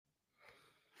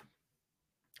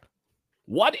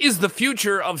What is the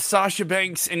future of Sasha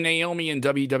Banks and Naomi in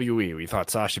WWE? We thought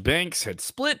Sasha Banks had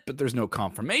split, but there's no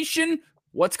confirmation.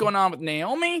 What's going on with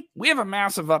Naomi? We have a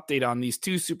massive update on these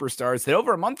two superstars that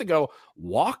over a month ago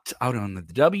walked out on the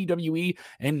WWE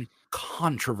in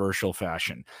controversial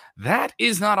fashion. That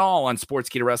is not all on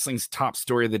Sportskeeda Wrestling's top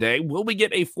story of the day. Will we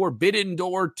get a Forbidden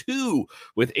Door 2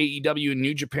 with AEW and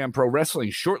New Japan Pro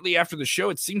Wrestling shortly after the show?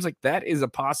 It seems like that is a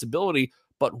possibility,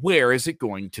 but where is it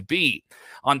going to be?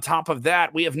 On top of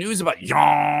that, we have news about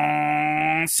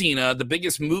John Cena, the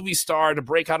biggest movie star to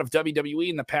break out of WWE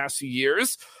in the past few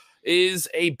years, is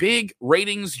a big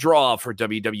ratings draw for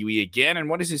WWE again. And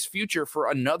what is his future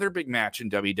for another big match in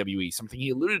WWE? Something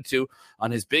he alluded to on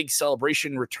his big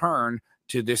celebration return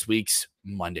to this week's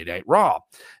Monday Night Raw.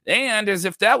 And as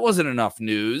if that wasn't enough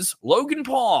news, Logan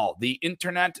Paul, the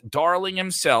internet darling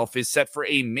himself, is set for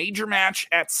a major match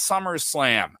at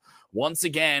SummerSlam. Once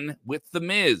again with The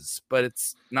Miz, but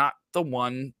it's not the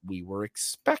one we were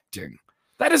expecting.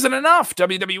 That isn't enough.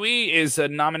 WWE is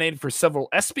nominated for several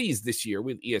ESPYs this year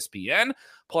with ESPN,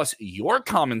 plus your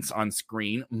comments on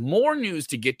screen, more news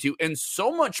to get to, and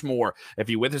so much more. If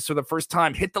you're with us for the first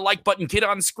time, hit the like button, get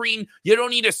on screen. You don't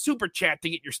need a super chat to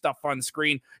get your stuff on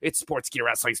screen. It's Sportskeeda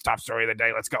Wrestling's top story of the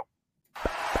day. Let's go.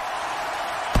 Watch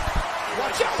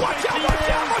out, watch out, watch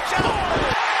out, watch out!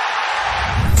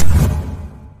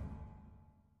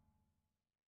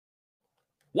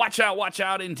 Watch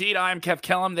out, indeed. I am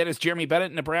Kellam. That is Jeremy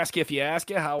Bennett in Nebraska, if you ask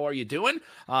you. How are you doing?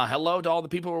 Hello to all the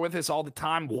people who are with us all the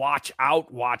time. Watch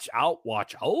out, watch out,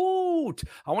 watch out.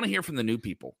 I want to hear from the new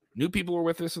people. New people who are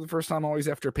with us for the first time, always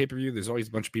after a pay-per-view. There's always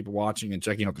a bunch of people watching and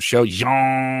checking out the show.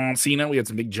 John Cena. We had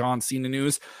some big John Cena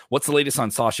news. What's the latest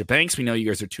on Sasha Banks? We know you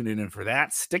guys are tuning in for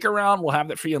that. Stick around. We'll have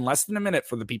that for you in less than a minute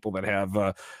for the people that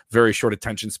have very short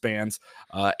attention spans.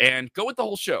 And go with the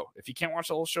whole show. If you can't watch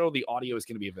the whole show, the audio is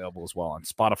going to be available as well on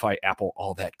Spotify, Apple,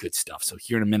 all that good stuff. So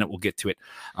here in a minute, we'll get to it.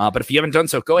 But if you haven't done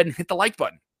so, go ahead and hit the like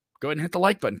button. Go ahead and hit the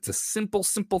like button. It's a simple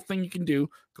thing you can do.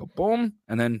 Go boom,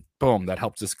 and then boom. That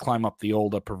helps us climb up the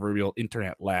old proverbial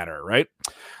internet ladder, right?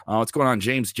 What's going on,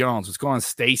 James Jones? What's going on,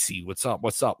 Stacy? What's up?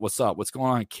 What's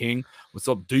going on, King? What's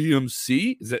up,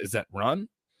 DMC? Is that Run?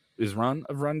 Is Run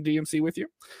DMC with you?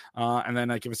 And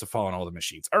then give us a follow on all the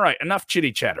machines. All right, enough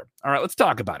chitty chatter. All right, let's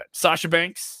talk about it. Sasha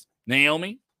Banks,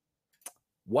 Naomi.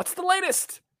 What's the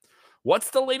latest?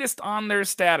 What's the latest on their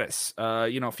status?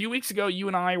 A few weeks ago, you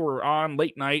and I were on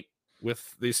late night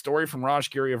with the story from Raj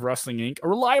Giri of Wrestling Inc., a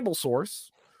reliable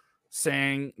source,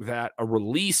 saying that a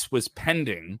release was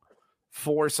pending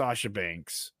for Sasha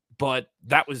Banks. But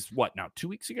that was, 2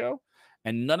 weeks ago?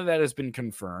 And none of that has been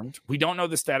confirmed. We don't know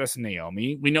the status of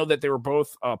Naomi. We know that they were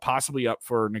both possibly up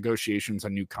for negotiations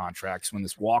on new contracts when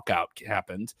this walkout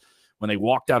happened, when they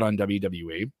walked out on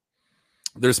WWE.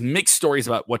 There's mixed stories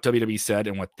about what WWE said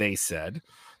and what they said.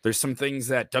 There's some things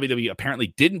that WWE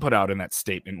apparently didn't put out in that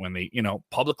statement when they,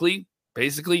 publicly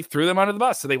basically threw them under the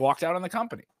bus. So they walked out on the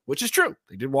company, which is true.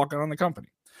 They did walk out on the company.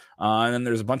 And then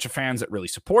there's a bunch of fans that really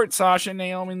support Sasha and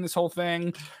Naomi in this whole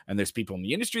thing. And there's people in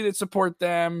the industry that support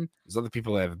them. There's other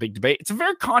people that have a big debate. It's a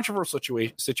very controversial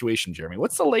situation, Jeremy.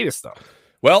 What's the latest, though?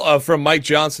 Well, from Mike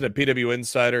Johnson at PW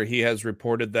Insider, he has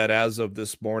reported that as of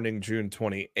this morning, June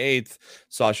 28th,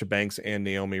 Sasha Banks and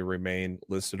Naomi remain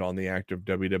listed on the active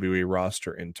WWE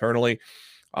roster internally,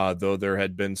 though there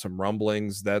had been some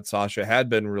rumblings that Sasha had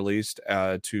been released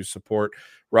to support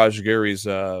Raj Giri's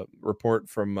report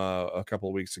from a couple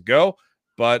of weeks ago.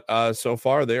 But so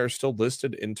far, they are still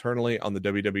listed internally on the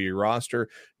WWE roster.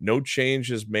 No change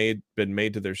has been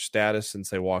made to their status since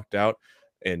they walked out,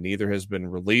 and neither has been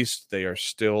released. They are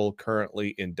still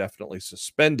currently indefinitely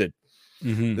suspended.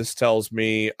 Mm-hmm. This tells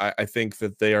me, I think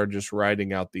that they are just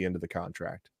riding out the end of the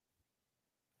contract,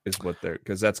 is what they're,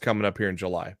 because that's coming up here in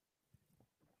July.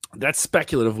 That's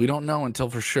speculative. We don't know until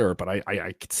for sure, but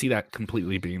I could see that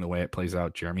completely being the way it plays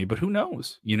out, Jeremy. But who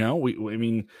knows? A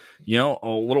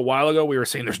little while ago we were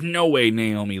saying there's no way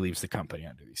Naomi leaves the company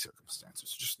under these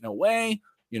circumstances. Just no way.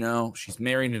 She's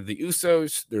married to the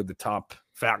Usos. They're the top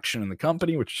faction in the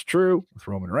company, which is true with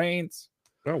Roman Reigns.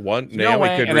 Naomi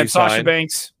could and then Sasha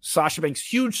Banks,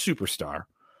 huge superstar,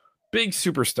 big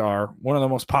superstar, one of the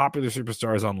most popular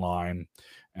superstars online,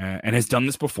 and has done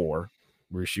this before,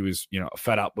 where she was,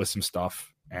 fed up with some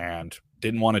stuff and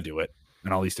didn't want to do it,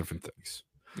 and all these different things.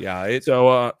 Yeah.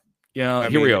 Here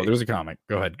we go. There's a comment.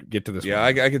 Go ahead, get to this. Yeah,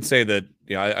 I could say that.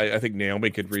 Yeah, I think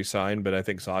Naomi could resign, but I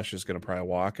think Sasha's going to probably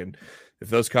walk. And if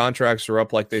those contracts are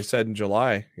up like they said in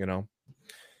July,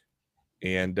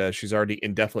 and she's already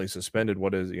indefinitely suspended,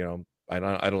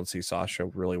 I don't see Sasha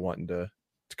really wanting to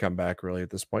come back really at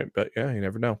this point. But yeah, you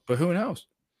never know. But who knows?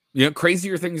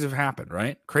 Crazier things have happened,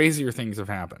 right? Crazier things have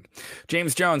happened.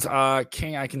 James Jones,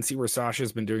 King, I can see where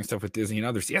Sasha's been doing stuff with Disney and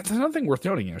others. Yeah, there's another thing worth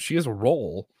noting. She has a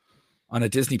role on a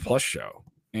Disney Plus show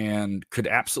and could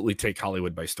absolutely take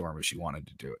Hollywood by storm if she wanted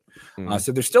to do it.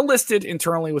 So they're still listed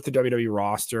internally with the WWE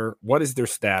roster. What is their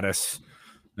status?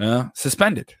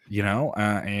 Suspended,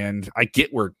 and I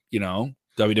get where,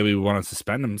 WWE want to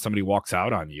suspend them. Somebody walks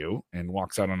out on you and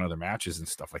walks out on other matches and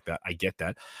stuff like that. I get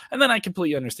that. And then I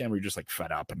completely understand where you're just like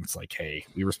fed up and it's like, hey,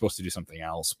 we were supposed to do something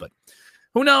else, but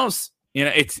who knows?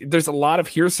 There's a lot of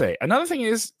hearsay. Another thing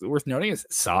is worth noting is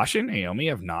Sasha and Naomi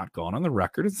have not gone on the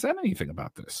record and said anything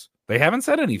about this. They haven't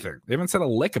said anything. They haven't said a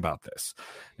lick about this.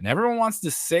 And everyone wants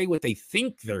to say what they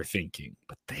think they're thinking,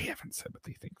 but they haven't said what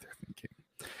they think they're thinking.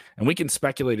 And we can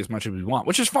speculate as much as we want,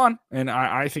 which is fun. And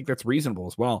I think that's reasonable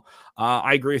as well.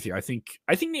 I agree with you. I think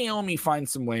Naomi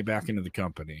finds some way back into the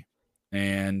company.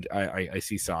 And I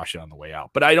see Sasha on the way out.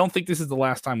 But I don't think this is the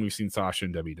last time we've seen Sasha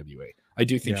in WWE. I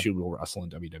do think she will wrestle in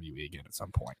WWE again at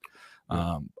some point.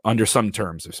 Under some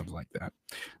terms or something like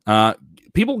that.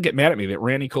 People get mad at me that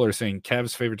Randy Kohler is saying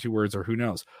Kev's favorite 2 words are who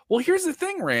knows. Well, here's the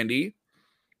thing, Randy.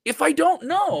 If I don't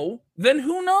know, then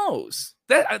who knows?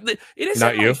 It isn't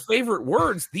not my you. favorite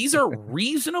words. These are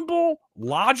reasonable,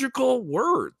 logical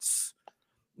words.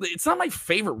 It's not my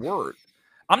favorite word.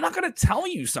 I'm not going to tell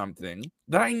you something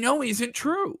that I know isn't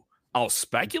true. I'll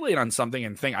speculate on something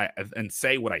and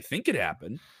say what I think it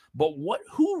happened. But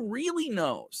who really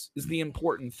knows is the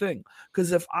important thing.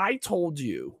 Because if I told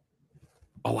you,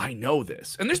 oh, I know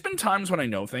this. And there's been times when I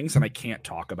know things and I can't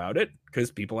talk about it because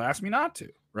people ask me not to,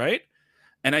 right?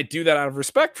 And I do that out of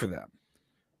respect for them.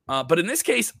 But in this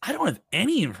case, I don't have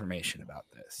any information about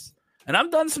this. And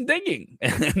I've done some digging.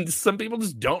 And some people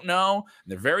just don't know.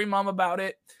 They're very mum about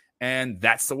it. And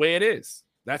that's the way it is.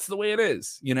 That's the way it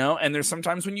is, And there's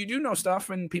sometimes when you do know stuff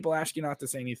and people ask you not to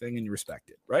say anything and you respect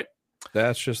it, right?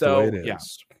 That's just the way it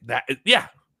is.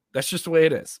 That's just the way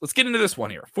it is. Let's get into this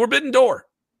one here. Forbidden Door.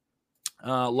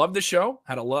 Love the show.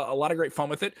 Had a lot of great fun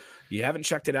with it. If you haven't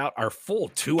checked it out, our full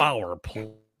 2-hour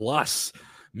plus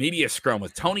media scrum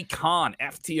with Tony Khan,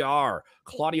 FTR,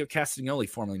 Claudio Castagnoli,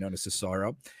 formerly known as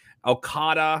Cesaro,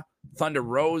 Okada, Thunder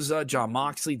Rosa, John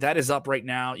Moxley. That is up right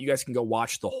now. You guys can go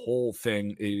watch the whole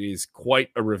thing. It is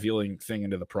quite a revealing thing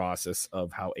into the process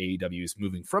of how AEW is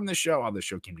moving from this show, how the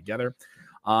show came together.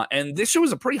 And this show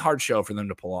was a pretty hard show for them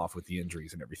to pull off with the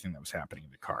injuries and everything that was happening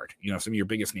in the card. Some of your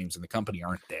biggest names in the company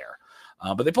aren't there.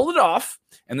 But they pulled it off.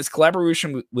 And this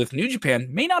collaboration with New Japan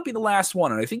may not be the last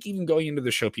one. And I think even going into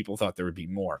the show, people thought there would be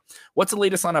more. What's the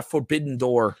latest on a Forbidden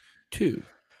Door 2?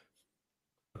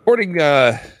 According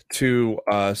to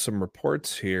some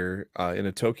reports here in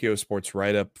a Tokyo Sports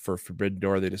write-up for Forbidden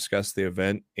Door, they discussed the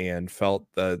event and felt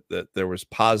that there was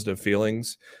positive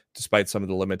feelings despite some of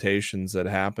the limitations that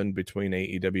happened between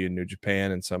AEW and New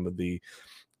Japan and some of the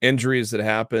injuries that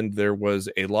happened. There was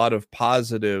a lot of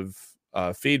positive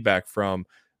feedback from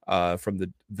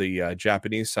the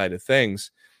Japanese side of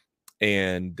things,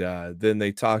 and then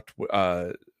they talked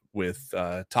with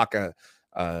Takami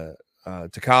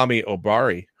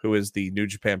Obari, who is the New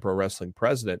Japan Pro Wrestling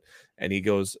president, and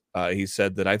he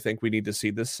said that I think we need to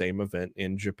see this same event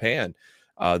in Japan.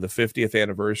 The 50th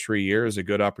anniversary year is a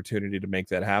good opportunity to make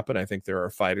that happen. I think there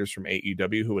are fighters from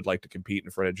AEW who would like to compete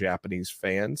in front of Japanese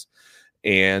fans.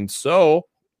 And so,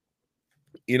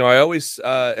 I always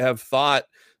have thought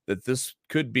that this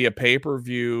could be a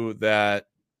pay-per-view that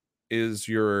is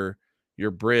your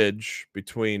bridge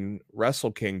between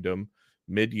Wrestle Kingdom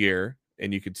mid-year,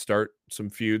 and you could start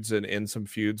some feuds and end some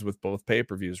feuds with both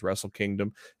pay-per-views, Wrestle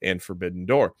Kingdom and Forbidden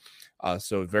Door.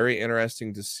 So very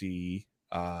interesting to see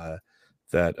that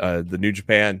the New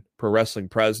Japan Pro Wrestling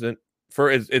president,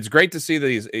 it's great to see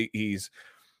that he's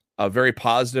very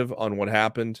positive on what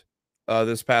happened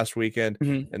this past weekend,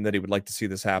 and that he would like to see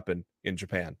this happen in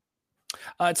Japan.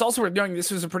 It's also worth noting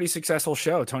this was a pretty successful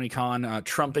show. Tony Khan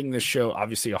trumping this show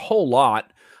obviously a whole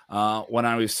lot when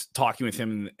I was talking with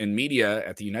him in media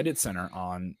at the United Center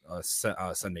on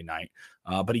Sunday night.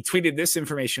 But he tweeted this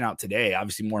information out today.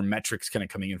 Obviously, more metrics kind of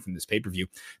coming in from this pay-per-view.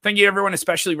 Thank you, everyone,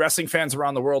 especially wrestling fans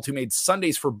around the world who made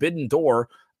Sunday's Forbidden Door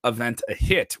event a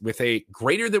hit with a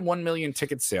greater than 1 million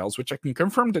ticket sales, which I can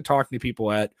confirm to talking to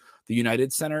people at the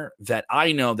United Center that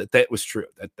I know that was true,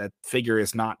 that figure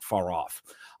is not far off.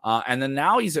 And then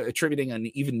now he's attributing an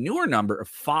even newer number of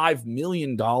 $5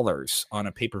 million on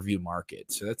a pay-per-view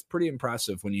market. So that's pretty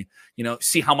impressive when you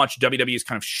see how much WWE has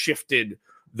kind of shifted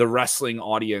the wrestling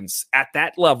audience at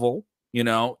that level,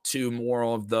 to more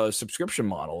of the subscription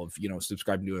model of,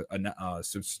 subscribing to a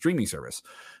streaming service.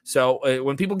 So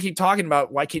when people keep talking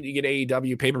about why can't you get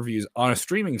AEW pay-per-views on a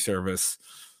streaming service,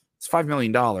 It's $5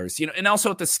 million, and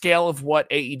also at the scale of what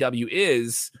AEW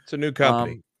is, it's a new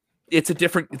company. It's a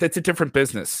different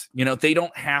business. They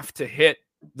don't have to hit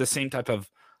the same type of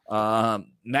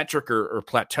metric or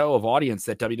plateau of audience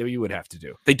that WWE would have to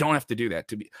do. They don't have to do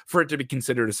that for it to be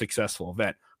considered a successful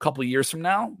event. A couple of years from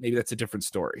now, maybe that's a different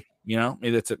story.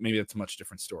 Maybe that's a much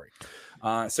different story.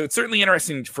 So it's certainly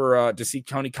interesting to see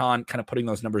Tony Khan kind of putting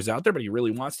those numbers out there, but he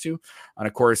really wants to. And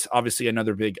of course, obviously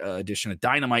another big addition of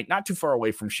Dynamite, not too far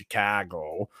away from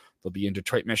Chicago. They'll be in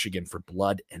Detroit, Michigan for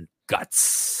Blood and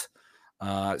Guts.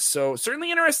 So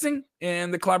certainly interesting,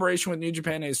 and the collaboration with New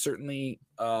Japan is certainly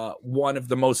one of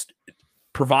the most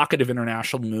provocative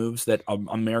international moves that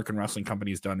American wrestling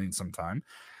company has done in some time.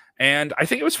 And I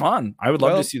think it was fun. I would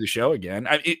love to see the show again.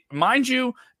 Mind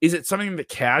you, is it something the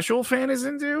casual fan is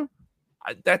into?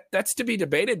 That's to be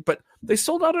debated, but they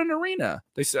sold out an arena.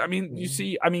 Can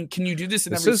you do this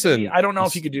in every city? I don't know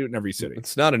if you could do it in every city.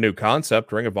 It's not a new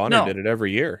concept. Ring of Honor did it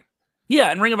every year. Yeah,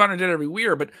 and Ring of Honor did it every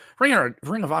year, but Ring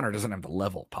of Honor doesn't have the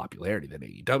level of popularity that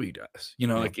AEW does.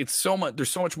 It's so much. There's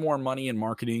so much more money in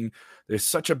marketing. There's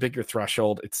such a bigger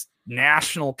threshold. It's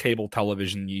national cable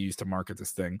television you use to market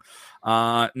this thing.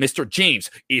 Mr. James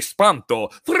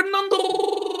Espanto Fernando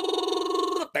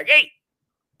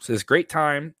says, great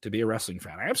time to be a wrestling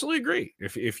fan. I absolutely agree.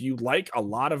 If you like a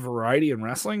lot of variety in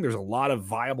wrestling, there's a lot of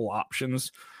viable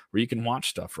options where you can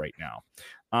watch stuff right now.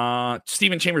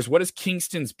 Stephen Chambers, what is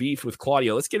Kingston's beef with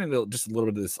Claudio? Let's get into just a little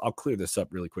bit of this. I'll clear this up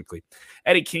really quickly.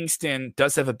 Eddie Kingston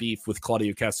does have a beef with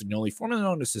Claudio Castagnoli, formerly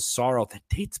known as Cesaro, that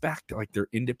dates back to their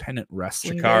independent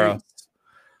wrestling days.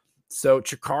 So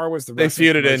Chikara was the they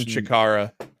feuded in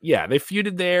Chikara. Yeah, they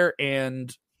feuded there,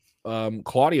 and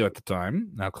Claudio at the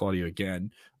time, now Claudio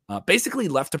again, basically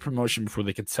left the promotion before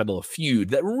they could settle a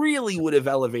feud that really would have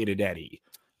elevated Eddie.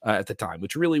 At the time,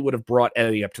 which really would have brought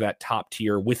Eddie up to that top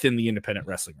tier within the independent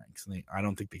wrestling ranks. I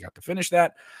don't think they got to finish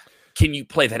that. Can you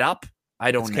play that up? I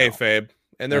don't know. Kayfabe.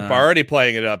 And they're already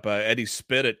playing it up. Eddie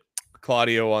spit at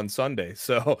Claudio on Sunday.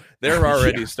 So they're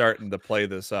already starting to play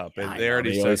this up. And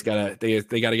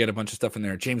they got to get a bunch of stuff in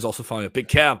there. James also following up. Big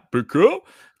Cap.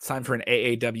 It's time for an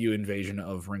AAW invasion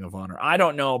of Ring of Honor. I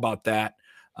don't know about that.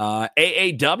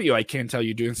 AAW, I can tell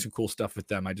you, doing some cool stuff with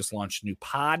them. I just launched a new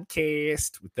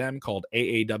podcast with them called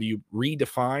AAW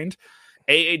Redefined.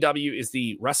 AAW is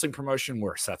the wrestling promotion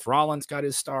where Seth Rollins got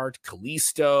his start,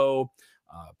 Kalisto,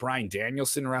 Bryan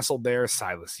Danielson wrestled there,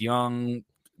 Silas Young,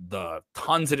 the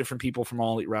tons of different people from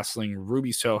All Elite Wrestling.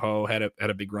 Ruby Soho had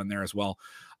a big run there as well.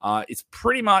 It's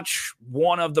pretty much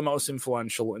one of the most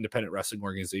influential independent wrestling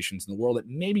organizations in the world that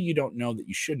maybe you don't know that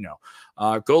you should know.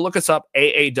 Go look us up,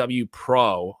 AAW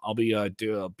Pro. I'll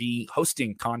be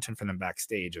hosting content for them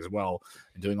backstage as well,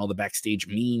 and doing all the backstage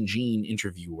Mean Gene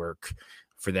interview work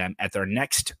for them at their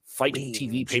next Fight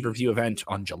TV pay-per-view event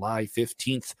on July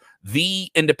 15th,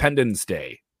 the Independence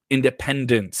Day.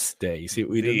 Independence Day. You see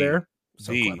what we did there?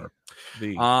 So clever.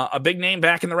 A big name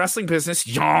back in the wrestling business,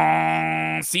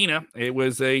 John Cena. It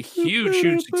was a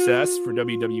huge success for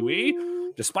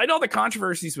WWE. Despite all the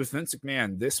controversies with Vince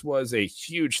McMahon, this was a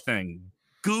huge thing.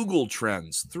 Google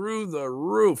trends through the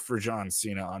roof for John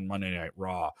Cena on Monday Night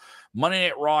Raw. Monday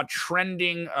Night Raw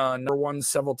trending number one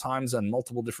several times on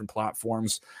multiple different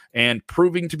platforms and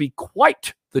proving to be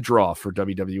quite the draw for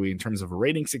WWE in terms of a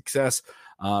rating success,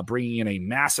 bringing in a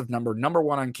massive number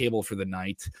one on cable for the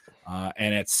night,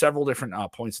 and at several different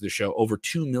points of the show, over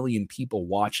 2 million people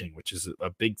watching, which is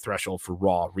a big threshold for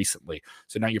Raw recently.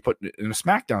 So now you're putting it in a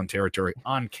SmackDown territory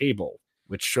on cable,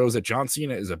 which shows that John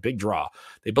Cena is a big draw.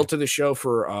 They built to the show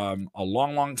for a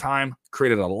long time,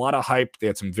 created a lot of hype. They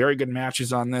had some very good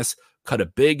matches on this, cut a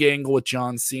big angle with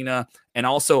John Cena, and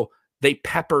also they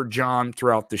peppered John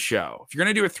throughout the show. If you're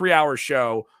going to do a 3-hour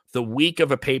show the week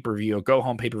of a pay-per-view, a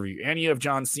go-home pay-per-view, and you have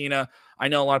John Cena, I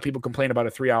know a lot of people complain about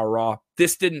a 3-hour Raw.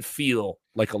 This didn't feel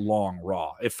like a long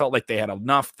Raw. It felt like they had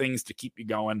enough things to keep you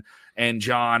going, and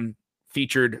John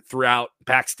featured throughout,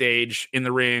 backstage, in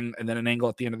the ring, and then an angle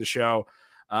at the end of the show.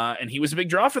 And he was a big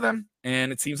draw for them.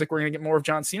 And it seems like we're going to get more of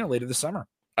John Cena later this summer.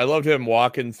 I loved him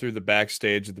walking through the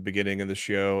backstage at the beginning of the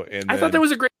show. And I thought that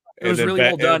was a great, it was really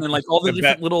well done. And like all the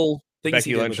different little things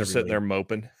Becky Lynch was sitting there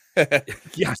moping.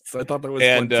 Yes, I thought that was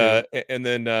fun too. And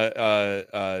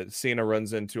then Cena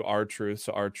runs into R-Truth.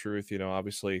 So R-Truth,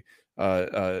 obviously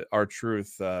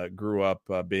R-Truth grew up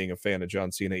being a fan of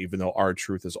John Cena, even though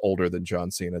R-Truth is older than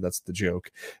John Cena. That's the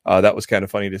joke. That was kind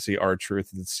of funny to see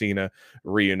R-Truth and Cena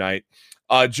reunite.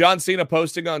 John Cena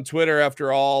posting on Twitter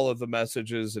after all of the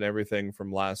messages and everything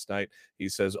from last night. He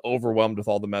says, overwhelmed with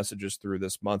all the messages through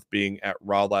this month. Being at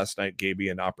Raw last night gave me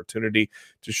an opportunity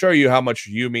to show you how much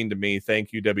you mean to me.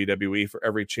 Thank you, WWE, for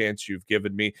every chance you've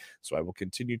given me. So I will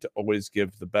continue to always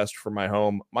give the best for my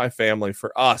home, my family,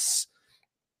 for us.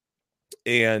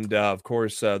 And of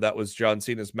course, that was John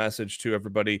Cena's message to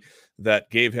everybody that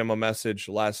gave him a message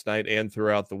last night and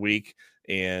throughout the week.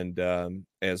 And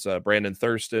as Brandon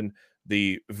Thurston,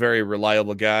 the very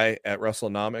reliable guy at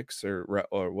WrestleNomics,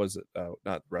 or was it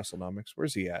not WrestleNomics?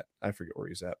 Where's he at? I forget where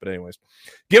he's at. But anyways,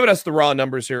 giving us the raw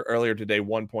numbers here earlier today,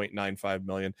 1.95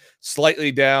 million,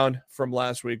 slightly down from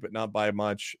last week, but not by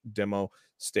much. Demo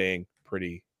staying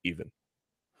pretty even.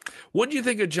 What do you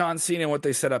think of John Cena and what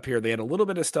they set up here? They had a little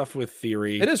bit of stuff with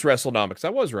Theory. It is WrestleNomics. I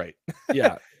was right.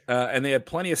 Yeah. And they had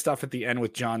plenty of stuff at the end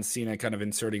with John Cena kind of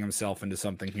inserting himself into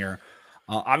something here.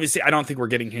 Obviously, I don't think we're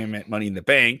getting him at Money in the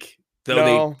Bank,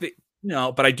 though.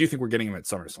 No, but I do think we're getting him at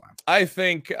SummerSlam. I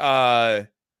think I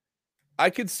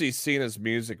could see Cena's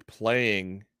music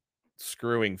playing,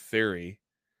 screwing Theory.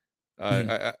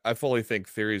 I fully think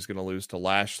Theory is going to lose to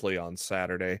Lashley on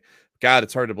Saturday. God,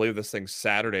 it's hard to believe this thing's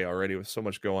Saturday already with so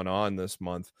much going on this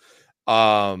month.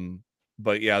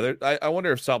 But yeah, I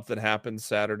wonder if something happens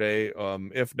Saturday.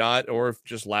 If not, or if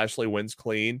just Lashley wins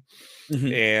clean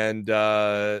and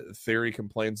Theory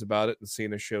complains about it and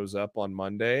Cena shows up on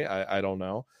Monday. I don't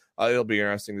know. It'll be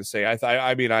interesting to say.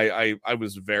 I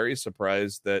was very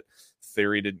surprised that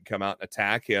Theory didn't come out and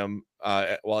attack him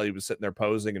while he was sitting there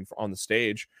posing on the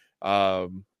stage. I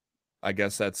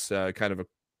guess that's kind of a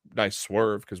nice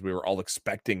swerve because we were all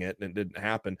expecting it and it didn't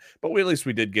happen, but at least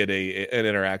we did get an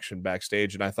interaction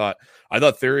backstage. And I thought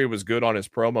Theory was good on his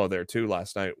promo there too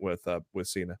last night with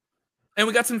Cena, and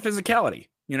we got some physicality.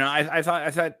 You know, I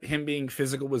thought him being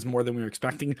physical was more than we were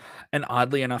expecting, and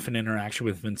oddly enough, an interaction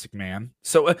with Vince McMahon.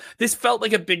 So this felt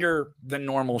like a bigger than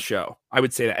normal show. I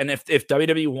would say that, and if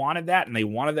WWE wanted that and they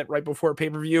wanted that right before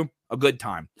pay-per-view, a good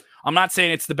time. I'm not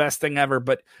saying it's the best thing ever,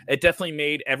 but it definitely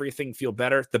made everything feel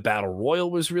better. The Battle Royal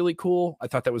was really cool. I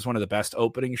thought that was one of the best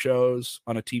opening shows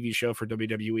on a TV show for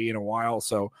WWE in a while.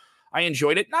 So I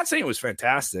enjoyed it. Not saying it was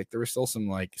fantastic. There was still some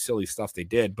like silly stuff they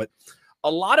did, but a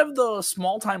lot of the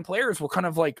small time players were kind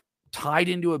of like tied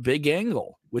into a big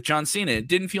angle with John Cena. It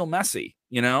didn't feel messy,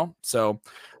 you know? So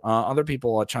other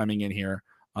people are chiming in here.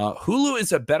 Hulu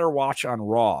is a better watch on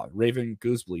Raw. Raven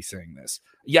Gooseby saying this.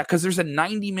 Yeah, because there's a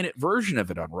 90-minute version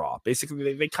of it on Raw.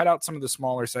 Basically, they cut out some of the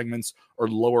smaller segments or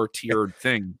lower tiered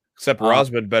thing. Except Raw's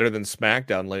been better than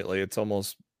SmackDown lately. It's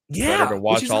almost better to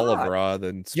watch all of Raw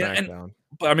than SmackDown.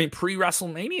 But I mean,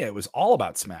 pre-WrestleMania, it was all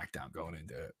about SmackDown going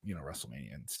into, you know,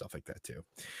 WrestleMania and stuff like that too.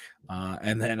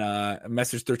 And then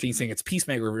Message 13 saying it's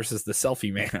Peacemaker versus the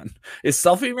Selfie Man. Is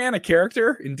Selfie Man a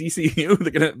character in DCU?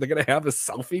 They're gonna have a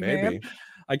Selfie Man.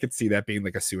 I could see that being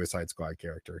like a Suicide Squad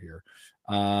character here.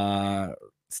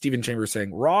 Stephen Chambers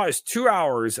saying Raw is 2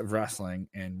 hours of wrestling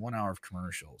and 1 hour of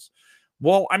commercials.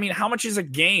 Well, I mean, how much is a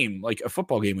game, like a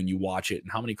football game, when you watch it,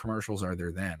 and how many commercials are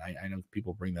there then? I know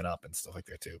people bring that up and stuff like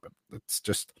that too, but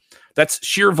that's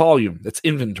sheer volume. That's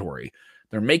inventory.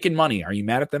 They're making money. Are you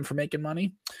mad at them for making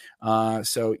money?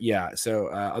 So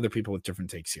other people with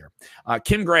different takes here.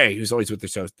 Kim Gray, who's always with the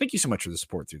show. Thank you so much for the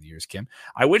support through the years, Kim.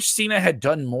 I wish Cena had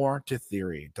done more with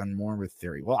Theory.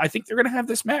 Well, I think they're going to have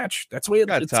this match. That's the way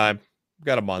it's time.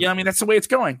 Got a month. Yeah, I mean, that's the way it's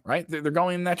going, right? They're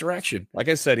going in that direction. Like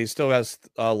I said, he still has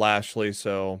Lashley,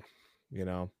 so, you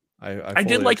know, I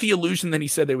did like the illusion that he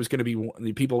said there was going to be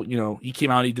the people, you know, he came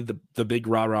out, he did the big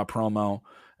rah-rah promo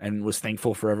and was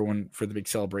thankful for everyone for the big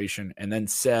celebration, and then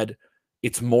said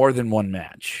it's more than one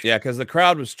match. Yeah, because the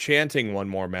crowd was chanting one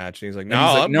more match, and he's like,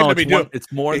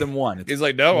 it's more than one. He's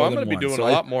like, no, I'm going to be doing a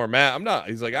lot more match.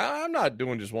 He's like, I'm not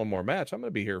doing just one more match. I'm going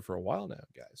to be here for a while now,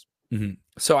 guys. Mm-hmm.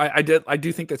 So I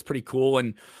do think that's pretty cool.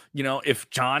 And, you know, if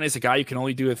John is a guy who can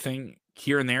only do a thing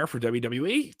here and there for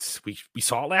WWE, we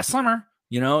saw it last summer,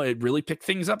 you know, it really picked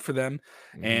things up for them.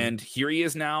 Mm-hmm. And here he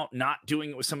is now not doing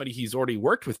it with somebody he's already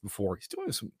worked with before. He's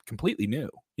doing something completely new,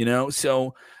 you know?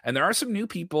 So, and there are some new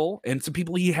people and some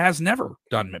people he has never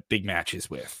done big matches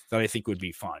with that I think would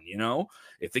be fun, you know?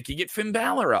 If they could get Finn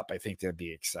Balor up, I think that'd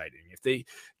be exciting. If they,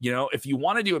 you know, if you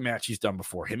want to do a match he's done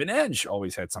before, him and Edge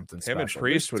always had something special. Him and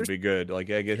Priest would be good. Like,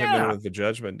 get him in with the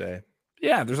Judgment Day.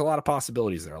 Yeah, there's a lot of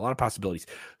possibilities there. A lot of possibilities.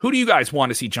 Who do you guys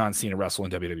want to see John Cena wrestle in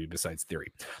WWE besides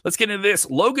Theory? Let's get into this.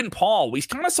 Logan Paul. We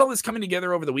kind of saw this coming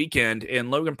together over the weekend,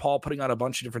 and Logan Paul putting out a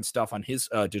bunch of different stuff on his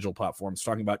digital platforms,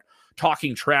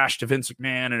 talking trash to Vince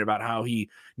McMahon and about how he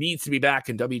needs to be back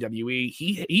in WWE.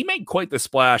 He made quite the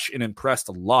splash and impressed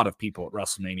a lot of people at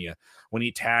WrestleMania when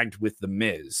he tagged with The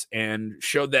Miz and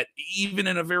showed that even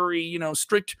in a very,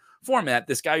 strict format,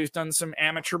 this guy who's done some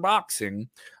amateur boxing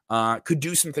could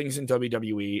do some things in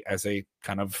WWE as a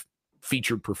kind of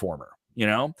featured performer,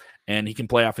 and he can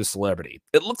play off his celebrity.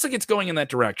 It looks like it's going in that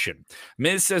direction.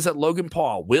 Miz says that Logan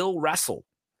Paul will wrestle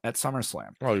at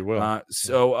SummerSlam. Oh, he will.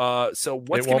 So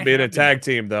what's it won't be in a tag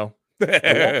team though.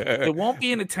 It won't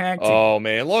be in a tag team. Oh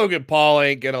man, Logan Paul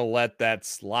ain't gonna let that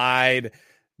slide.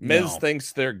 Miz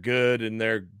thinks they're good and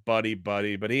they're buddy, but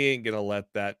he ain't gonna let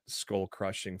that skull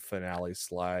crushing finale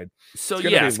slide. So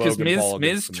yes, because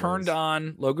Miz turned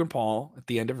on Logan Paul at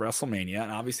the end of WrestleMania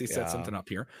and obviously set something up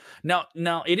here. Now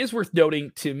it is worth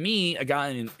noting, to me, a guy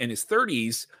in his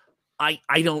 30s, I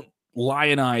don't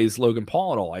lionize Logan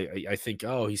Paul at all. I think,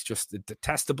 he's just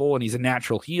detestable and he's a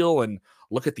natural heel, and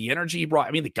look at the energy he brought.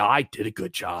 I mean, the guy did a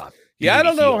good job. Yeah, I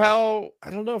don't know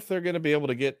if they're going to be able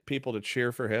to get people to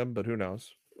cheer for him, but who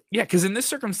knows? Yeah, because in this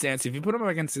circumstance, if you put him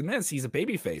against the Miz, he's a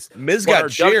babyface. Miz got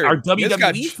cheered. Our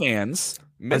WWE fans,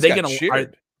 Miz got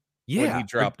cheered? Yeah, when he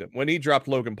dropped him. When he dropped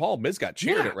Logan Paul, Miz got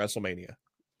cheered at WrestleMania.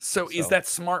 So is that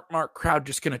smart mark crowd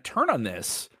just going to turn on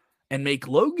this and make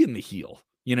Logan the heel?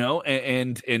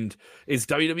 And is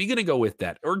WWE going to go with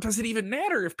that, or does it even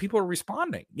matter if people are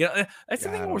responding? That's the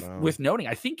thing worth noting.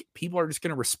 I think people are just going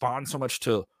to respond so much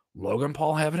to Logan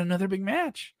Paul having another big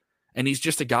match. And he's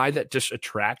just a guy that just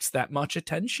attracts that much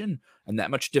attention and that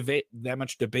much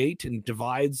debate and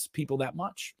divides people that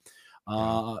much.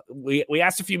 We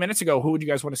asked a few minutes ago, who would you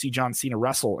guys want to see John Cena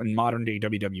wrestle in modern day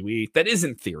WWE? That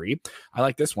isn't Theory. I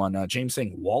like this one. James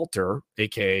saying Walter,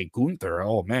 aka Gunther.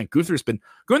 Oh man, Gunther's been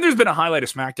a highlight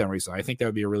of SmackDown recently. I think that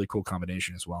would be a really cool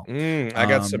combination as well. I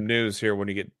got some news here when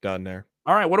you get done there.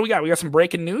 All right, what do we got? We got some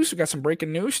breaking news.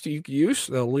 You can use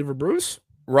the Lever Bruce.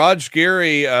 Raj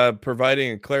Giri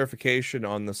providing a clarification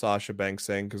on the Sasha Banks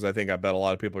thing, because I bet a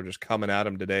lot of people are just coming at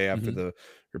him today after the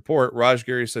report. Raj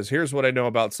Giri says, here's what I know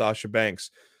about Sasha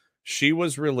Banks. She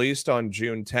was released on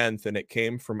June 10th, and it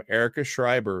came from Erica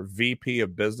Schreiber, VP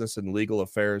of Business and Legal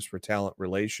Affairs for Talent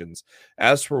Relations.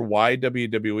 As for why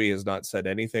WWE has not said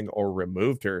anything or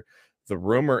removed her, the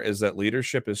rumor is that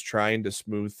leadership is trying to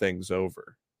smooth things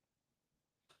over.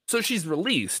 So she's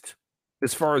released.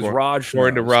 As far as Raj,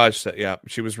 according to Raj,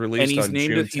 she was released on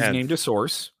June 10th. He's named a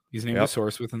source. He's named a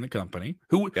source within the company.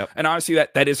 And obviously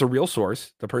that is a real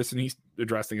source. The person he's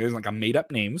addressing is like a made up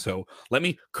name. So let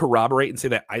me corroborate and say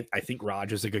that I think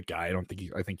Raj is a good guy.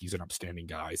 I think he's an upstanding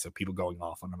guy. So people going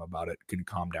off on him about it can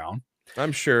calm down.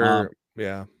 I'm sure.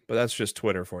 But that's just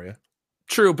Twitter for you.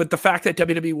 True, but the fact that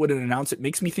WWE wouldn't announce it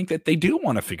makes me think that they do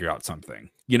want to figure out something.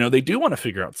 They do want to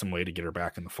figure out some way to get her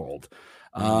back in the fold.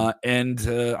 And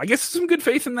I guess some good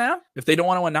faith in that. If they don't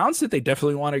want to announce it, they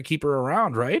definitely want to keep her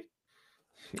around, right?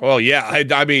 Well, yeah.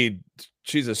 I mean,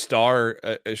 she's a star.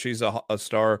 She's a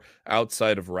star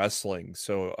outside of wrestling.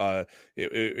 So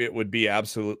it would be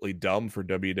absolutely dumb for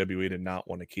WWE to not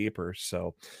want to keep her.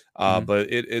 So, but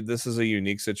this is a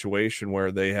unique situation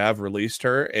where they have released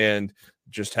her and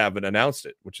just haven't announced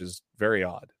it, which is very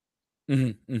odd.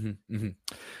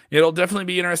 It'll definitely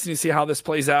be interesting to see how this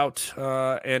plays out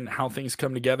and how things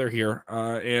come together here,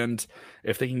 and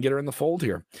if they can get her in the fold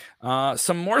here.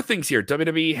 Some more things here.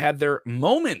 WWE had their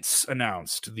moments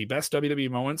announced, the best WWE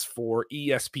moments for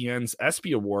ESPN's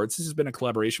ESPY Awards. This has been a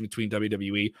collaboration between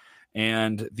WWE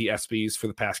and the ESPYs for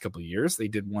the past couple of years. They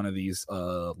did one of these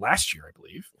last year, I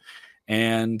believe.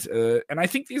 And I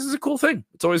think this is a cool thing.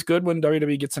 It's always good when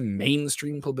WWE gets some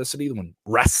mainstream publicity, when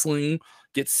wrestling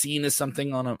gets seen as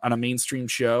something on a mainstream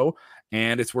show.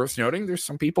 And it's worth noting there's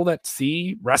some people that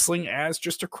see wrestling as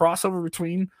just a crossover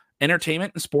between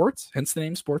entertainment and sports, hence the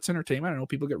name sports entertainment. I know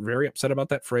people get very upset about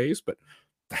that phrase, but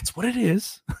that's what it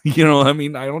is. I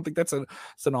don't think that's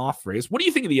an off phrase. What do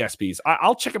you think of the ESPYs?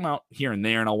 I'll check them out here and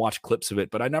there and I'll watch clips of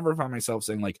it, but I never find myself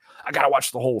saying like, I got to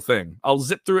watch the whole thing. I'll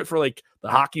zip through it for like the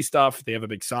hockey stuff. If they have a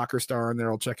big soccer star in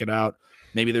there, I'll check it out.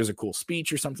 Maybe there's a cool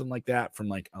speech or something like that from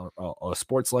like a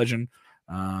sports legend.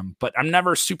 But I'm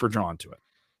never super drawn to it.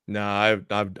 No,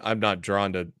 I'm not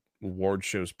drawn to award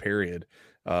shows, period.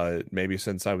 Maybe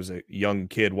since I was a young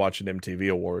kid watching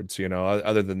MTV Awards,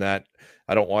 other than that,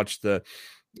 I don't watch the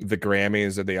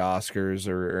Grammys or the Oscars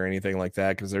or anything like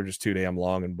that, because they're just too damn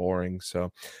long and boring.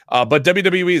 So, but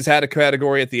WWE has had a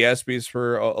category at the ESPYs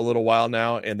for a little while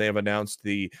now, and they have announced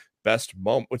the best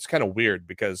moment, which is kind of weird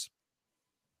because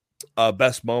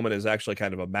best moment is actually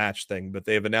kind of a match thing, but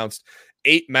they've announced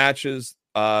 8 matches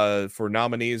for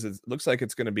nominees. It looks like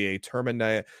it's going to be a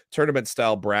tournament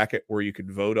style bracket where you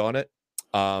could vote on it.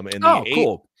 And the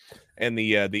cool. And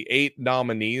the 8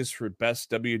 nominees for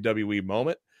best WWE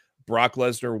moment: Brock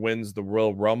Lesnar wins the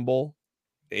Royal Rumble.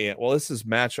 And well, this is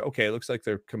match. Okay, it looks like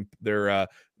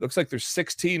looks like there's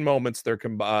 16 moments they're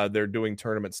doing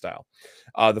tournament style.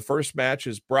 The first match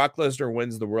is Brock Lesnar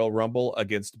wins the Royal Rumble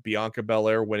against Bianca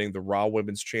Belair, winning the Raw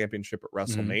Women's Championship at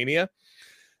WrestleMania.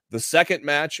 The second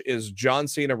match is John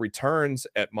Cena returns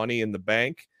at Money in the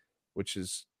Bank, which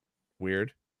is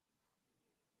weird.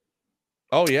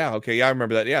 Oh, yeah. Okay. Yeah, I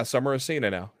remember that. Yeah, Summer of Cena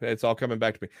now. It's all coming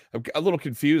back to me. I'm a little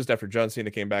confused after John Cena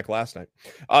came back last night.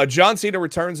 John Cena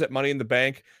returns at Money in the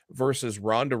Bank versus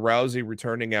Ronda Rousey,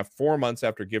 returning after 4 months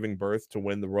after giving birth to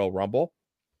win the Royal Rumble.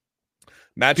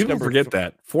 People forget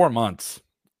that. 4 months.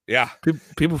 Yeah.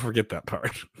 People forget that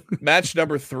part. Match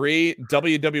number 3,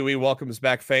 WWE welcomes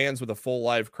back fans with a full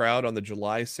live crowd on the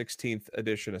July 16th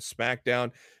edition of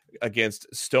SmackDown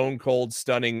against Stone Cold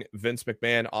Stunning Vince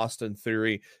McMahon, Austin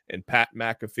Theory, and Pat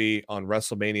McAfee on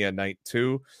WrestleMania Night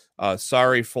 2.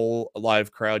 Sorry, full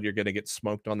live crowd. You're going to get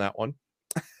smoked on that one.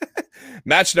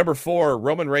 Match number 4,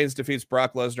 Roman Reigns defeats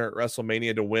Brock Lesnar at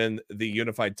WrestleMania to win the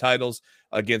unified titles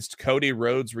against Cody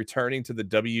Rhodes, returning to the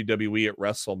WWE at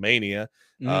WrestleMania.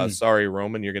 Sorry,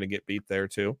 Roman, you're going to get beat there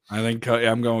too. I think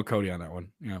I'm going with Cody on that one.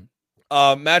 Yeah.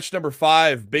 Match number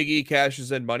 5, Big E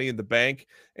cashes in Money in the Bank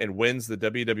and wins the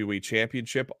WWE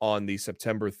Championship on the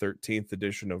September 13th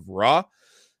edition of Raw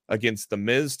against The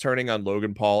Miz, turning on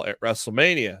Logan Paul at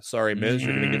WrestleMania. Sorry, Miz,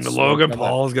 you're going to get Logan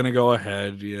Paul is going to go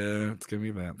ahead. Yeah, it's going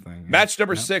to be that thing. Match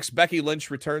number 6, Becky Lynch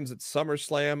returns at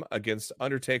SummerSlam against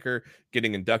Undertaker,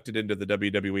 getting inducted into the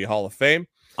WWE Hall of Fame.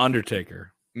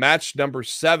 Undertaker. Match number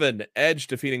 7, Edge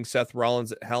defeating Seth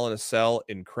Rollins at Hell in a Cell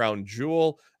in Crown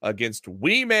Jewel against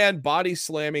Wee Man body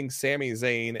slamming Sami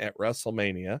Zayn at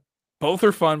WrestleMania. Both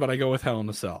are fun, but I go with Hell in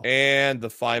a Cell. And the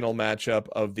final matchup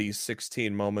of these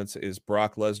 16 moments is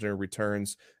Brock Lesnar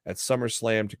returns at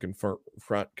SummerSlam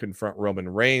to confront Roman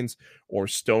Reigns, or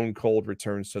Stone Cold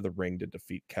returns to the ring to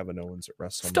defeat Kevin Owens at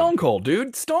WrestleMania. Stone Cold,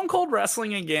 dude. Stone Cold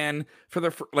wrestling again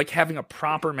for having a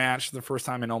proper match for the first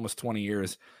time in almost 20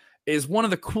 years. Is one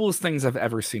of the coolest things I've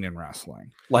ever seen in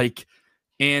wrestling.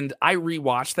 And I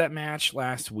rewatched that match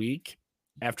last week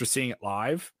after seeing it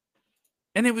live,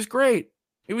 and it was great.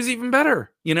 It was even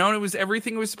better, and it was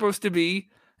everything it was supposed to be,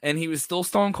 and he was still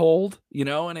Stone Cold,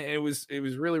 and it was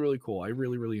really, really cool. I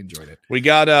really, really enjoyed it. We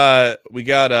got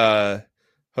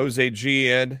Jose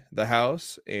G in the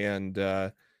house, and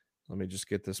let me just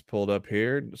get this pulled up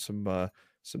here. Some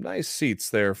nice seats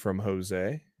there from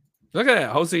Jose. Look at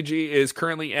that. Jose G is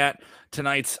currently at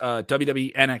tonight's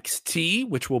WWE NXT,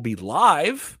 which will be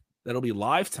live. That'll be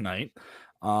live tonight.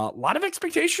 A lot of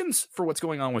expectations for what's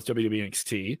going on with WWE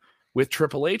NXT, with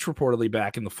Triple H reportedly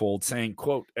back in the fold, saying,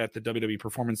 quote, at the WWE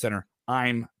Performance Center,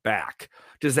 "I'm back."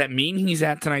 Does that mean he's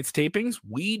at tonight's tapings?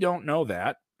 We don't know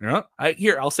that. Yeah.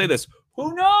 I'll say this.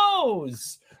 Who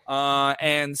knows?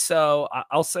 And so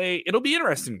I'll say it'll be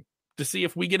interesting to see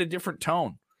if we get a different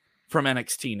tone from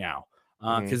NXT now.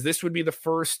 Because this would be the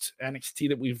first NXT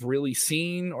that we've really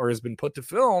seen or has been put to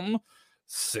film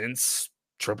since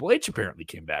Triple H apparently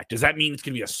came back. Does that mean it's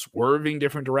going to be a swerving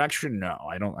different direction? No,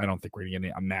 I don't think we're going to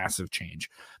get a massive change.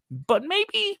 But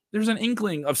maybe there's an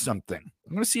inkling of something.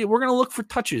 I'm going to see it. We're going to look for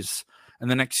touches in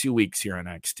the next few weeks here on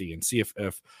NXT and see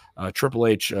if Triple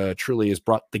H truly has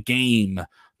brought the game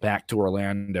back to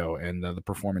Orlando and the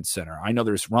Performance Center. I know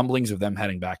there's rumblings of them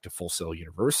heading back to Full Sail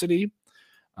University.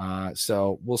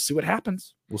 So we'll see what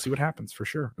happens. We'll see what happens for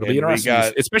sure. It'll be interesting,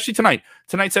 especially tonight.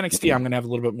 Tonight's NXT, I'm going to have a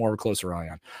little bit more of a closer eye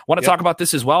on. Want to talk about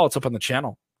this as well. It's up on the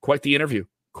channel. Quite the interview.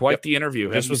 The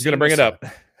interview. Just was going to bring it up.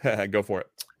 Go for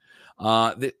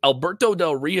it. Alberto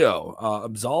Del Rio,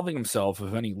 absolving himself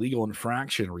of any legal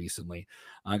infraction recently.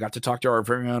 I got to talk to our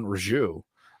very own Raju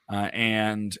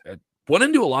and went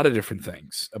into a lot of different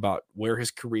things about where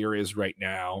his career is right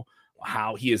now,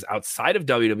 how he is outside of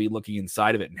WWE, looking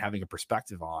inside of it and having a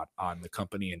perspective on the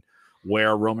company and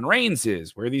where Roman Reigns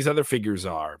is, where these other figures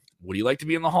are. Would he like to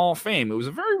be in the Hall of Fame? It was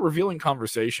a very revealing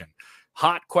conversation.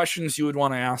 Hot questions you would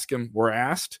want to ask him were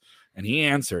asked, and he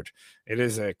answered. It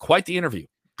is quite the interview.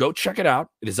 Go check it out.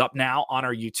 It is up now on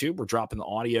our YouTube. We're dropping the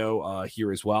audio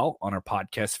here as well on our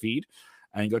podcast feed,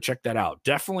 and go check that out.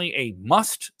 Definitely a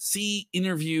must-see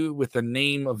interview with a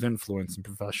name of influence in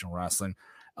professional wrestling.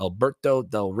 Alberto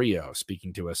Del Rio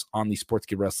speaking to us on the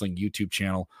Sportskeeda Wrestling YouTube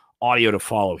channel. Audio to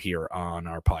follow here on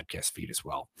our podcast feed as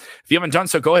well. If you haven't done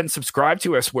so, go ahead and subscribe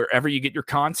to us wherever you get your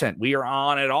content. We are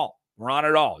on it all. We're on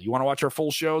it all. You want to watch our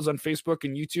full shows on Facebook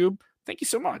and YouTube? Thank you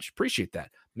so much. Appreciate that.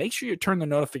 Make sure you turn the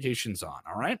notifications on,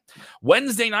 all right?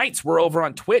 Wednesday nights, we're over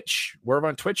on Twitch. We're over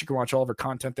on Twitch. You can watch all of our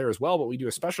content there as well, but we do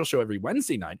a special show every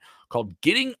Wednesday night called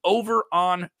Getting Over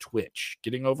on Twitch.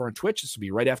 Getting Over on Twitch. This will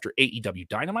be right after AEW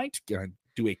Dynamite. Gonna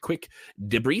do a quick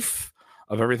debrief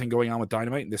of everything going on with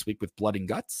Dynamite this week with Blood and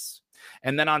Guts.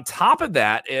 And then on top of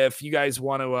that, if you guys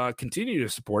want to continue to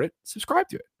support it, subscribe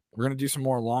to it. We're going to do some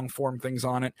more long-form things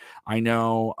on it. I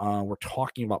know we're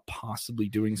talking about possibly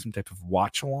doing some type of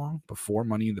watch-along before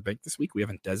Money in the Bank this week. We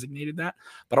haven't designated that.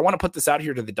 But I want to put this out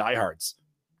here to the diehards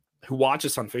who watch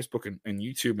us on Facebook and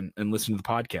YouTube and listen to the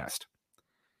podcast.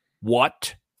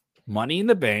 What Money in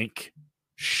the Bank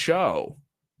show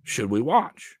should we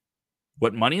watch?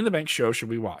 What Money in the Bank show should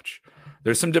we watch?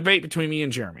 There's some debate between me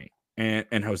and Jeremy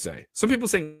and Jose. Some people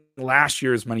saying last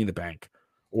year's Money in the Bank,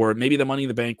 or maybe the Money in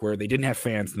the Bank where they didn't have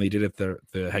fans and they did it at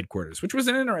the headquarters, which was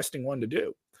an interesting one to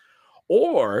do.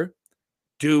 Or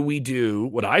do we do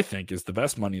what I think is the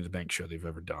best Money in the Bank show they've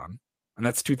ever done? And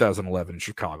that's 2011 in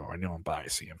Chicago. I know I'm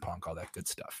biased, CM Punk, all that good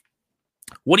stuff.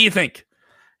 What do you think?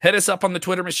 Hit us up on the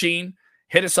Twitter machine.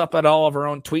 Hit us up at all of our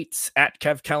own tweets, at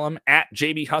Kev Kellam, at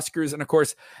JB Huskers, and of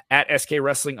course, at SK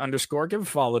Wrestling _. Give a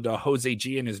follow to Jose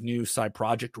G and his new side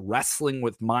project, Wrestling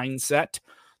with Mindset.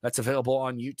 That's available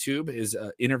on YouTube. His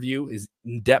interview, his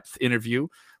in-depth interview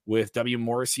with W.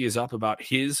 Morrissey is up about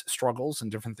his struggles and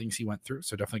different things he went through.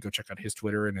 So definitely go check out his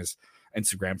Twitter and his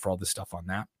Instagram for all this stuff on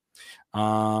that.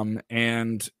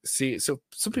 And see, so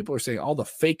some people are saying all the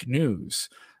fake news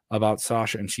about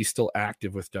Sasha and she's still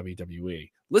active with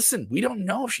WWE. Listen, we don't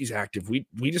know if she's active. We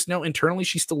just know internally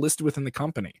she's still listed within the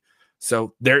company.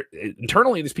 So there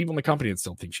internally, there's people in the company that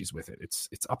still think she's with it. It's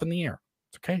up in the air.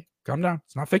 It's okay. Calm down.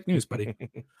 It's not fake news, buddy.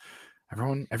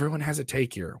 Everyone has a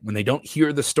take here when they don't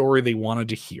hear the story they wanted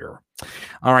to hear.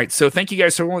 All right. So thank you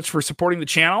guys so much for supporting the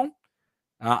channel.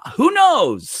 Who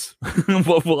knows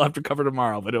what we'll have to cover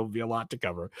tomorrow, but it'll be a lot to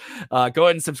cover. Go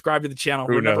ahead and subscribe to the channel.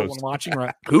 Who knows? Everyone watching,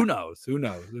 right? Who knows? We're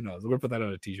going to put that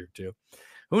on a t-shirt too.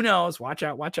 Who knows? Watch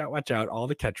out. All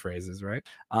the catchphrases, right?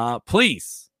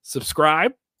 Please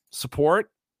subscribe,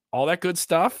 support, all that good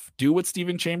stuff. Do what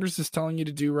Steven Chambers is telling you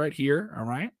to do right here. All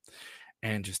right.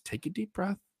 And just take a deep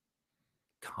breath,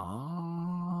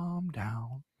 calm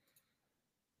down,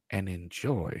 and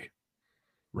enjoy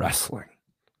wrestling.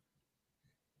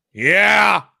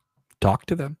 Yeah. Talk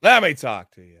to them. Let me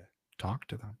talk to you. Talk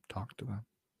to them.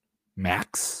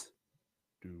 Max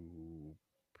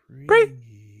Dupree.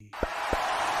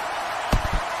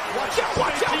 Watch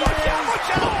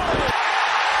out.